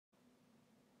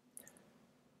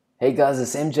Hey guys,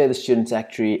 it's MJ the Student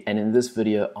Actuary, and in this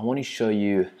video I want to show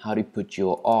you how to put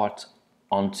your art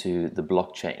onto the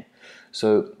blockchain.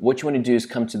 So what you want to do is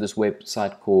come to this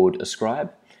website called Ascribe,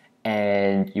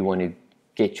 and you want to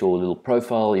get your little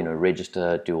profile,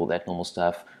 register, do all that normal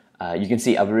stuff. You can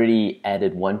see I've already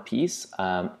added one piece,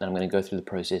 and I'm going to go through the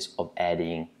process of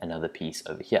adding another piece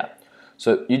over here.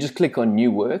 So you just click on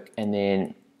New Work, and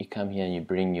then you come here and you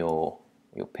bring your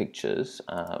pictures.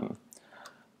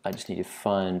 I just need to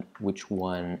find which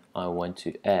one I want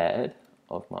to add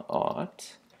of my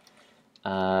art.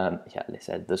 Yeah, let's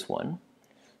add this one.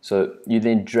 So you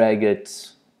then drag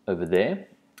it over there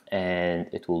and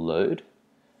it will load.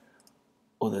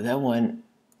 Although that one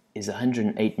is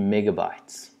 108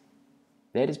 megabytes.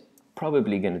 That is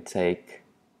probably going to take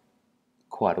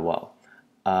quite a while.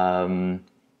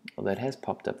 Although it has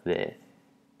popped up there.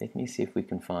 Let me see if we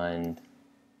can find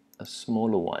a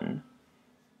smaller one.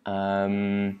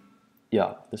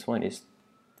 Yeah, this one is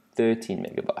 13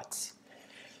 megabytes.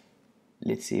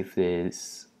 Let's see if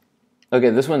there's... Okay,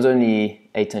 this one's only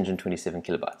 827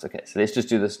 kilobytes. Okay, so let's just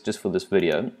do this just for this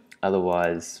video.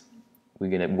 Otherwise, we're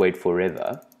going to wait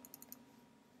forever.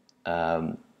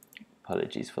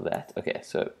 Apologies for that. Okay,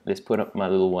 so let's put up my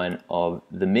little one of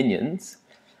the Minions.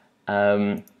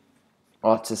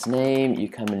 Artist name, you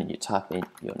come in and you type in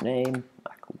your name,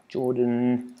 Michael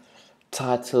Jordan.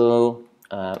 Title,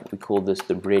 we call this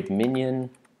the Red Minion.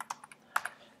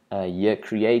 Year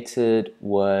created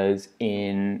was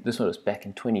this one was back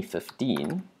in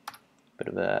 2015. Bit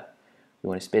of a, you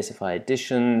want to specify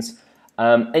editions,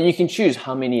 and you can choose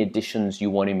how many editions you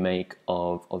want to make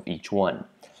of each one.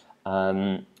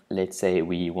 Let's say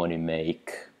we want to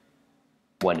make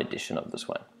one edition of this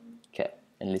one. Okay,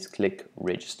 and let's click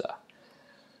register.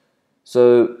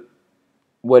 So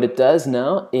what it does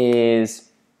now is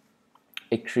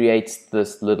it creates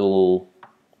this little,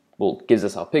 well, gives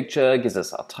us our picture, gives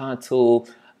us our title,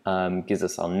 gives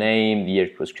us our name, the year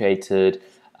it was created,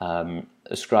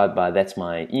 ascribed by, that's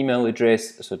my email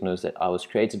address, so it knows that I was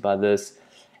created by this.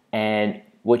 And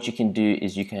what you can do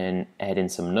is you can add in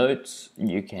some notes,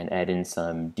 you can add in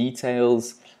some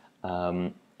details,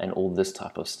 and all this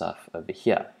type of stuff over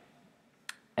here.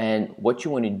 And what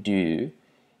you want to do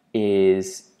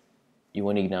is you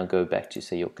want to now go back to,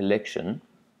 say, your collection.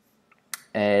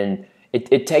 And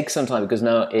it takes some time because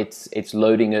now it's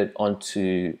loading it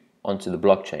onto the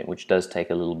blockchain, which does take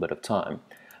a little bit of time.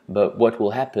 But what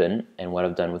will happen, and what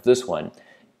I've done with this one,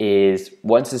 is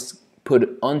once it's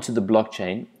put onto the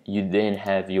blockchain, you then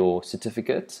have your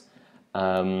certificate,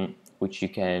 which you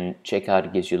can check out.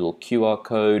 It gives you a little QR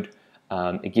code.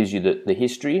 It gives you the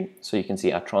history, so you can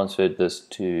see I transferred this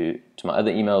to my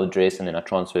other email address, and then I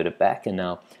transferred it back, and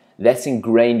now that's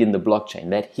ingrained in the blockchain.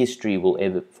 That history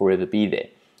will forever be there.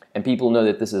 And people know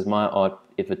that this is my art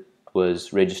if it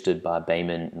was registered by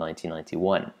Bayman in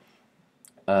 1991.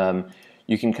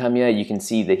 You can come here, you can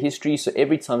see the history. So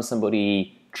every time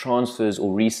somebody transfers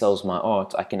or resells my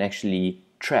art, I can actually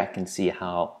track and see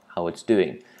how it's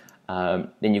doing.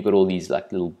 Then you've got all these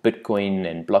like little Bitcoin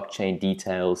and blockchain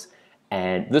details.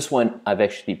 And this one I've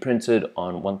actually printed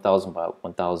on 1000 by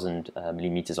 1000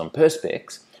 millimeters on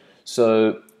Perspex.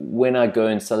 So when I go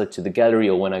and sell it to the gallery,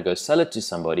 or when I go sell it to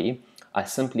somebody, I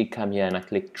simply come here and I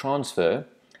click transfer,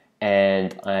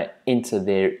 and I enter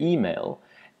their email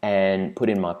and put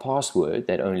in my password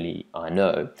that only I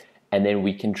know, and then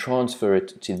we can transfer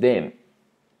it to them.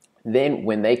 Then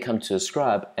when they come to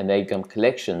Ascribe and they come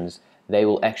collections, they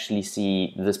will actually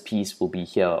see this piece will be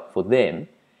here for them,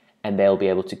 and they'll be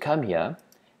able to come here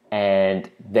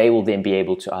and they will then be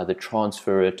able to either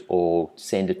transfer it or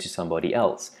send it to somebody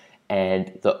else.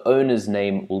 And the owner's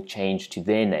name will change to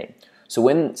their name. So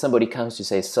when somebody comes to,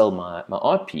 say, sell my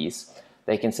art piece,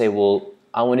 they can say, well,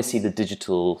 I want to see the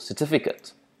digital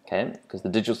certificate, okay? Because the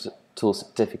digital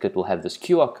certificate will have this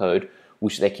QR code,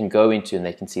 which they can go into and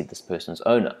they can see this person's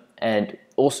owner. And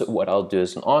also what I'll do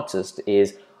as an artist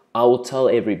is I will tell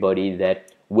everybody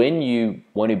that when you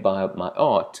want to buy my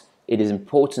art, it is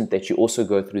important that you also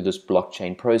go through this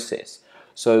blockchain process.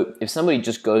 So if somebody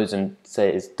just goes and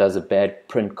does a bad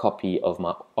print copy of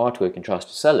my artwork and tries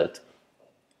to sell it,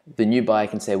 the new buyer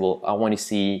can say, well, I want to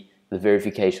see the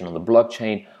verification on the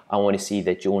blockchain. I want to see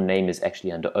that your name is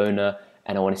actually under owner,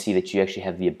 and I want to see that you actually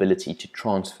have the ability to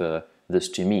transfer this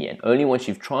to me. And only once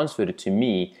you've transferred it to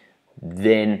me,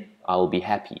 then I'll be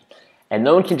happy. And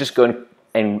no one can just go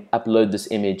and upload this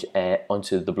image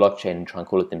onto the blockchain and try and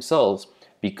call it themselves,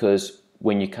 because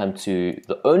when you come to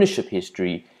the ownership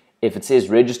history, if it says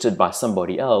registered by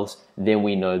somebody else, then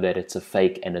we know that it's a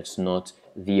fake and it's not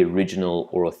the original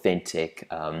or authentic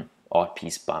art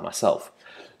piece by myself.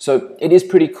 So it is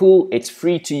pretty cool. It's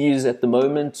free to use at the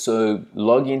moment. So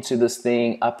log into this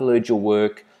thing, upload your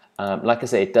work. Like I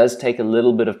say, it does take a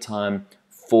little bit of time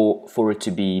for it to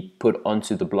be put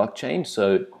onto the blockchain.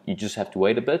 So you just have to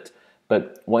wait a bit.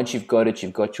 But once you've got it,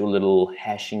 you've got your little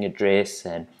hashing address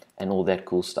and all that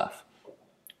cool stuff.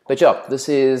 But yeah, this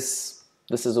is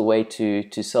a way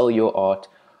to sell your art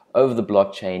over the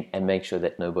blockchain and make sure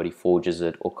that nobody forges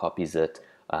it or copies it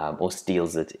or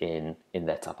steals it in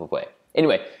that type of way.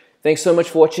 Anyway, thanks so much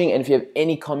for watching, and if you have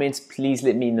any comments, please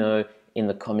let me know in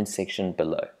the comment section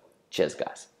below. Cheers,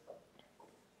 guys.